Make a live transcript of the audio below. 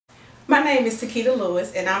My name is Takita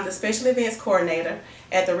Lewis, and I'm the Special Events Coordinator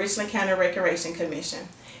at the Richland County Recreation Commission.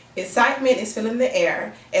 Excitement is filling the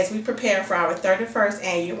air as we prepare for our 31st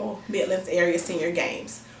annual Midlands Area Senior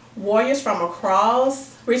Games. Warriors from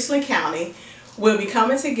across Richland County will be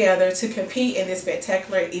coming together to compete in this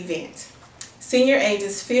spectacular event. Senior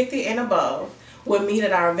ages 50 and above will meet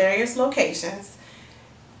at our various locations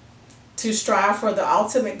to strive for the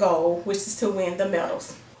ultimate goal, which is to win the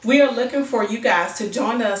medals. We are looking for you guys to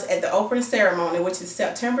join us at the opening ceremony, which is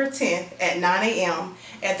September 10th at 9 a.m.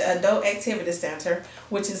 at the Adult Activity Center,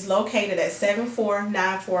 which is located at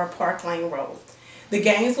 7494 Park Lane Road. The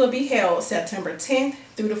games will be held September 10th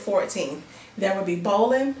through the 14th. There will be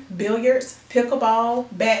bowling, billiards, pickleball,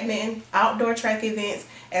 badminton, outdoor track events,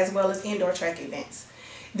 as well as indoor track events.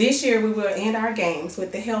 This year we will end our games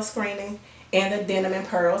with the health screening and the Denim and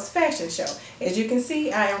Pearls fashion show. As you can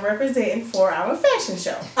see, I am representing for our fashion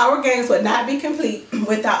show. Our games would not be complete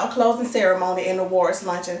without a closing ceremony and awards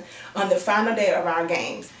luncheon on the final day of our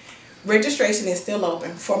games. Registration is still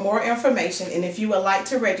open. For more information, and if you would like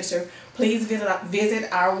to register, please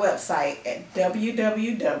visit our website at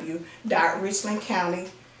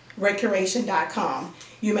www.richlandcountyrecreation.com.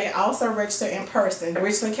 You may also register in person at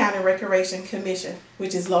Richland County Recreation Commission,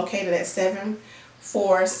 which is located at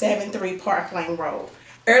 7473 Park Lane Road.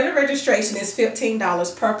 Early registration is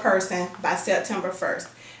 $15 per person by September 1st.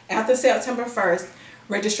 After September 1st,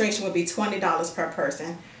 registration will be $20 per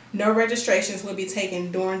person. No registrations will be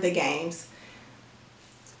taken during the games.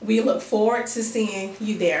 We look forward to seeing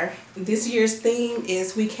you there. This year's theme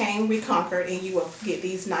is We Came, We Conquered, and you will get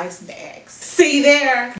these nice bags. See you there!